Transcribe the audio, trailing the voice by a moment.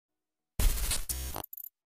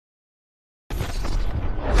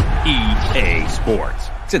EA Sports.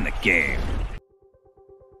 It's in the game.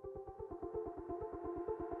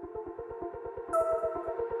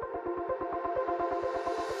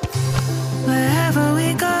 Wherever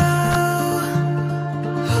we go,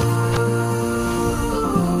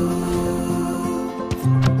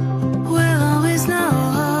 we'll always know.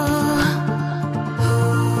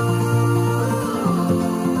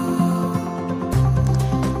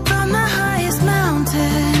 From the highest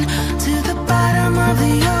mountain to the bottom of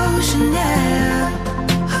the ocean, yeah.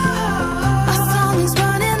 Our song is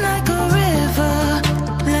running like a river.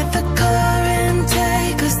 Let the current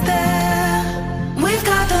take us there. We've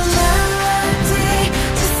got the melody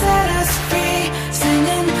to set us free,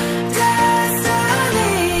 singing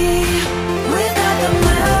destiny. We've got the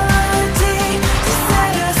melody to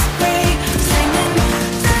set us free, singing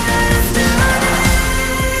destiny.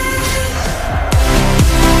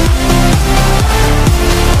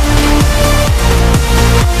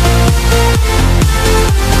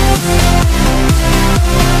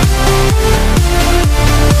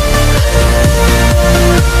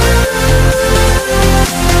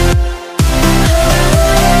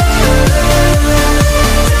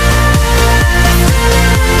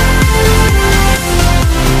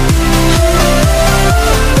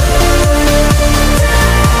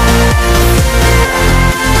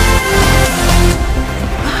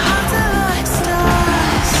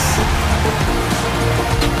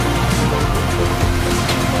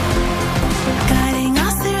 Guiding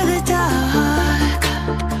us through the dark.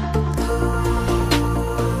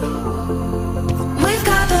 We've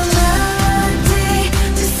got the melody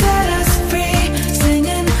to set us free,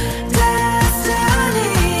 singing destiny.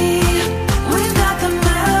 We've got the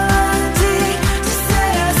melody to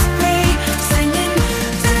set us free, singing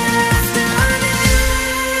destiny.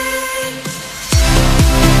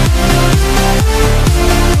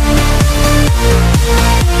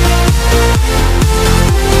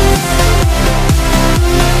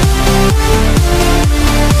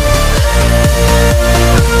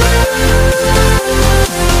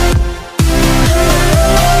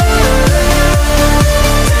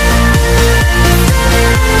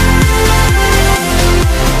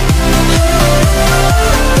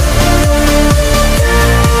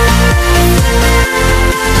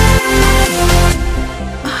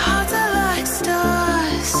 Our hearts are like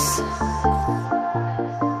stars,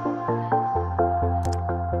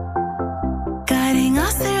 guiding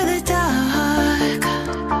us through the dark.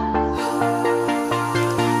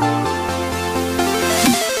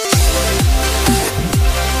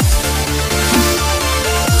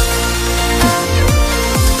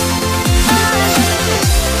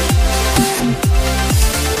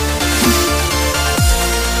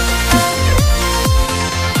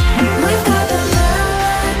 We've got the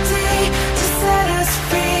melody to set us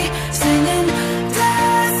free, singing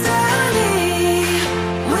destiny.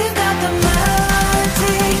 We've got the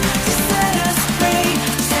melody to set us free,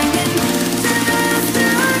 singing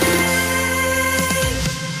destiny.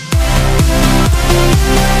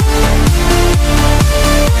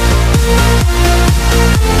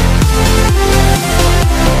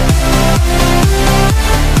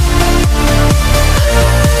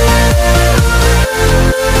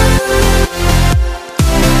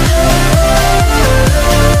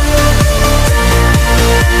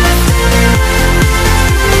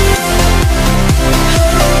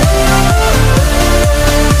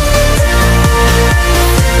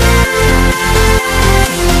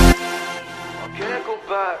 I can't go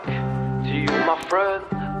back to you, my friend.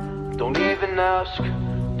 Don't even ask,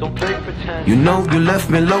 don't play pretend. You know you left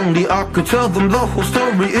me lonely, I could tell them the whole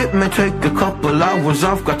story. It may take a couple hours,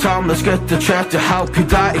 I've got time, let's get the chat. To how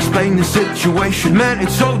could I explain the situation? Man,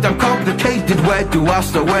 it's so damn complicated. Where do I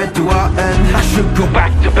start, where do I end? I should go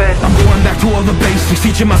back to bed. I'm going back to all the basics,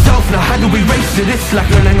 teaching myself now how to erase it. It's like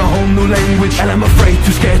learning a whole new language, and I'm afraid,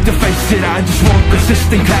 too scared to face it. I just want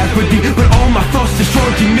consistent clarity, but all my thoughts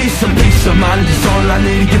destroying me. Some peace of mind is all I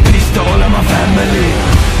need, give peace to all of my family.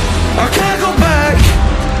 I can't go back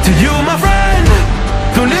to you, my friend.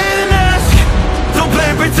 Don't even ask, don't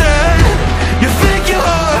play pretend. You think you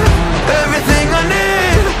are everything I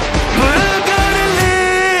need, but I gotta leave.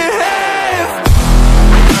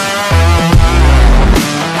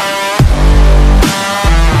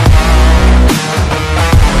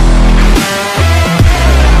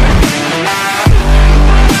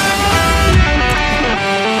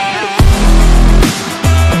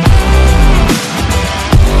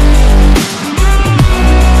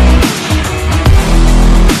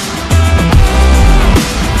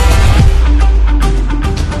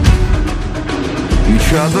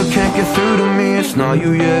 Trouble can't get through to me, it's not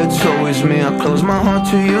you, yeah, it's always me. I close my heart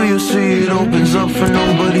to you, you see it opens up for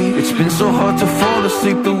nobody. It's been so hard to fall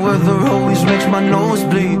asleep, the weather always makes my nose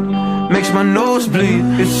bleed. Makes my nose bleed.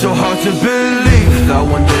 It's so hard to believe that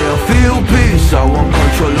one day I'll feel peace. I want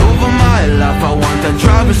control over my life, I want that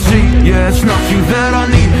driver's seat. Yeah, it's not you that I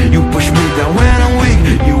need. You push me down when I'm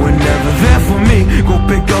weak. You were never there for me. Go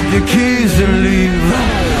pick up your keys and leave.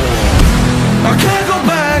 I can't go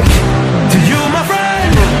back to you, my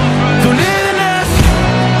friend. Don't even ask,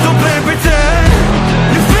 don't play pretend.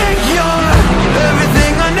 You think you're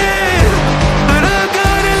everything I need, but I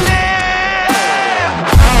gotta live.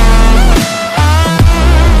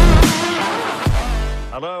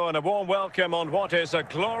 Hello and a warm welcome on what is a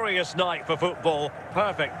glorious night for football.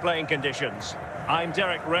 Perfect playing conditions. I'm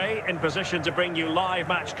Derek Ray, in position to bring you live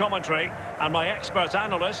match commentary, and my expert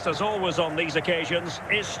analyst, as always on these occasions,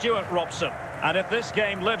 is Stuart Robson. And if this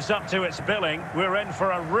game lives up to its billing, we're in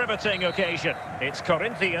for a riveting occasion. It's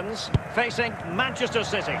Corinthians facing Manchester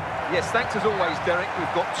City. Yes, thanks as always, Derek.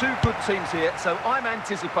 We've got two good teams here, so I'm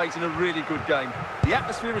anticipating a really good game. The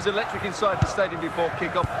atmosphere is electric inside the stadium before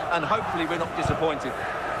kick-off, and hopefully we're not disappointed.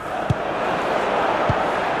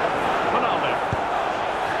 Ronaldo.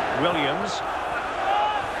 Williams.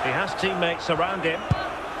 He has teammates around him.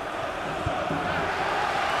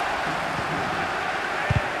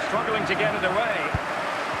 Struggling to get it away.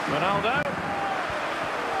 Ronaldo.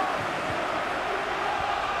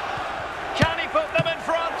 Can he put them in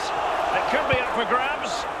front? It could be up for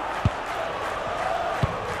grabs.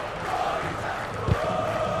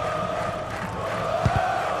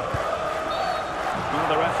 Well,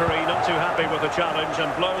 the referee not too happy with the challenge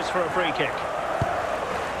and blows for a free kick.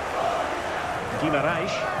 Guimaraes.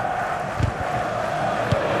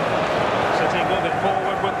 City moving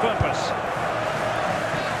forward with purpose.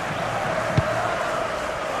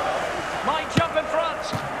 Might jump in front,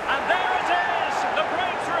 and there it is, the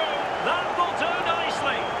breakthrough. That will do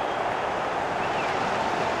nicely.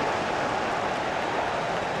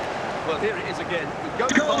 Well, here it is again. He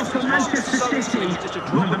goes past his mark so easily, just a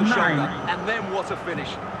drop of the shoulder, and then what a finish.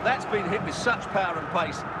 That's been hit with such power and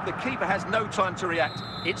pace. The keeper has no time to react.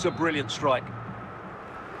 It's a brilliant strike.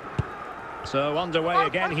 So underway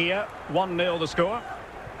again here, 1-0 the score.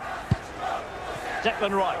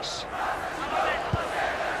 Declan Rice.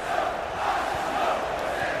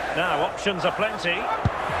 Now options are plenty.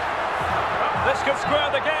 This could square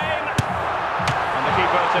the game. And the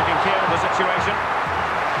keeper taking care of the situation.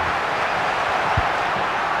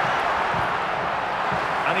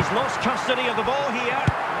 And he's lost custody of the ball here.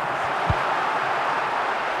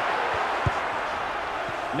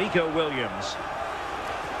 Nico Williams.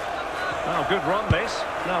 Oh, good run this.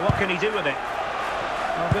 Now what can he do with it?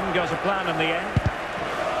 Well, didn't go to plan in the end.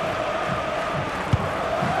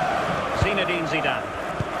 Zinedine Zidane.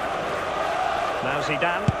 Now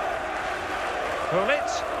Zidane. Pull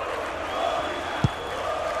it.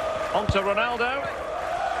 On to Ronaldo.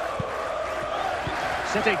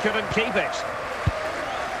 City couldn't keep it.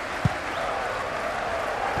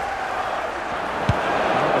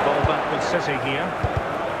 The ball back with City here.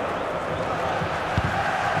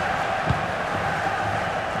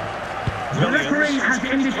 The referee has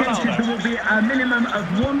indicated there will be a minimum of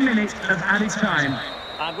 1 minute of added time.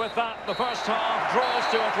 And with that, the first half draws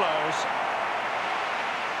to a close.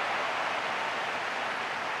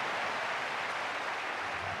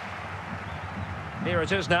 Here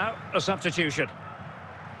it is now, a substitution.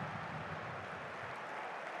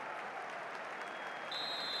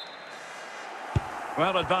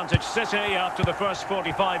 Well, advantage City after the first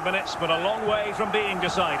 45 minutes, but a long way from being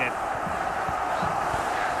decided.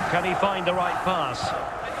 Can he find the right pass?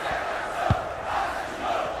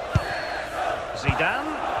 Zidane.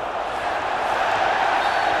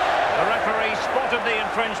 The referee spotted the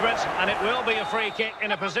infringement, and it will be a free kick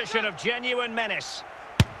in a position of genuine menace.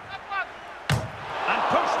 And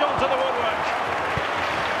pushed onto the woodwork.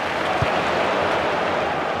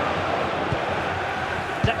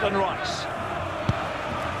 Declan Rice.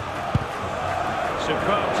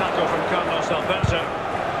 Superb tackle from Carlos Alberto.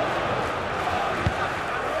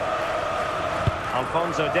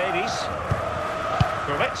 Alphonso Davies.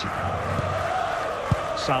 Gullit.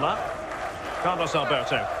 Salah. Carlos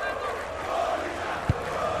Alberto.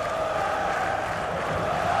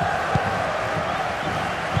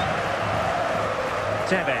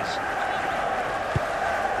 Tevez.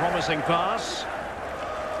 Promising pass.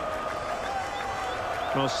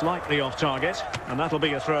 Well, slightly off target, and that'll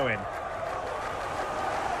be a throw-in.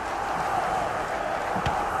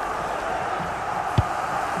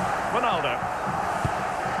 Ronaldo.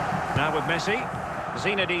 Now with Messi.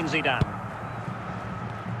 Zinedine Zidane.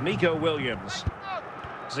 Nico Williams.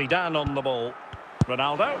 Zidane on the ball.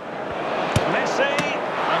 Ronaldo. Messi.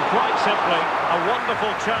 And quite simply, a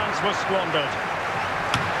wonderful chance was squandered.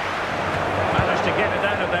 Managed to get it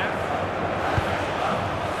out of there.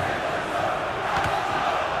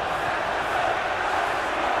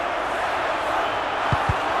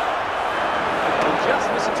 Just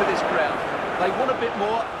listen to this crowd. They want a bit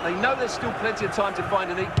more. They know there's still plenty of time to find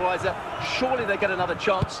an equaliser. Surely they get another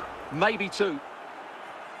chance. Maybe two.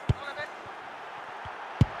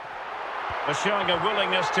 They're showing a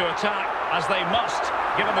willingness to attack, as they must,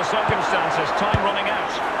 given the circumstances. Time running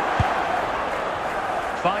out.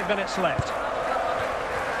 5 minutes left.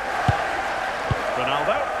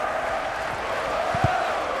 Ronaldo.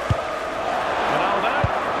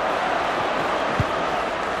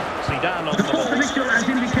 Zidane on the ball. The official has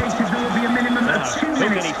indicated there will be a minimum of 2 minutes. Who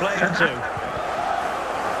can he play it to?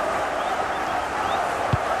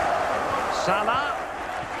 Salah.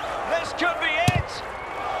 This could be it.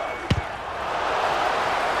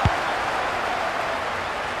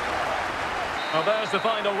 Well, there's the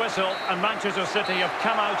final whistle, and Manchester City have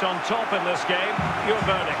come out on top in this game. Your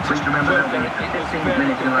verdict? Please remember that the 15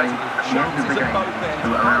 minutes delay at the end of the game to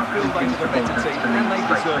allow the better team and they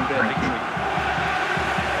deserve their victory.